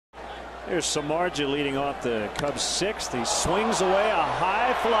Here's Samardzija leading off the Cubs' sixth. He swings away a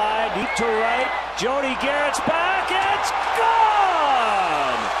high fly deep to right. Jody Garrett's back. It's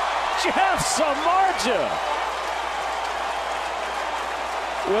gone! Jeff Samardzija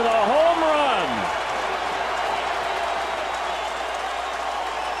with a home run.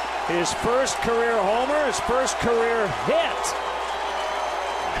 His first career homer, his first career hit.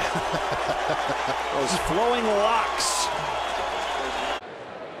 Those flowing locks.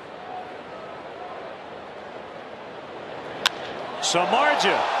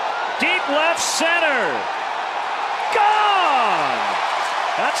 Samardzija, deep left center. Gone!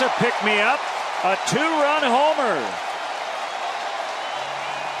 That's a pick-me-up. A two-run homer.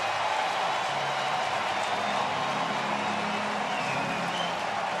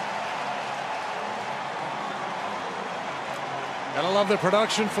 Gotta love the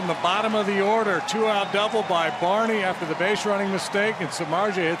production from the bottom of the order. Two-out double by Barney after the base running mistake, and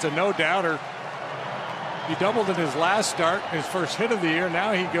Samardzija hits a no-doubter. He doubled in his last start, his first hit of the year.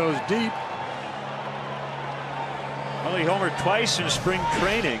 Now he goes deep. Well, he homered twice in spring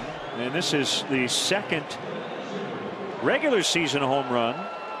training, and this is the second regular season home run.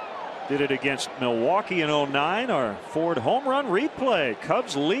 Did it against Milwaukee in 09. Our Ford home run replay.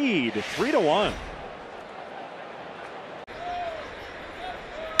 Cubs lead 3-1.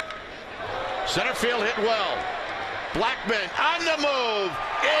 Center field hit well. Blackman on the move.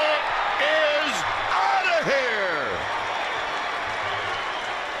 It is out of here.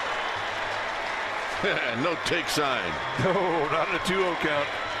 No take sign. No, not in a 2-0 count.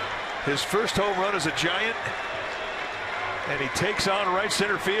 His first home run as a Giant, and he takes on right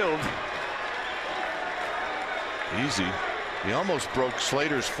center field. Easy. He almost broke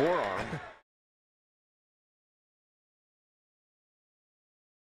Slater's forearm.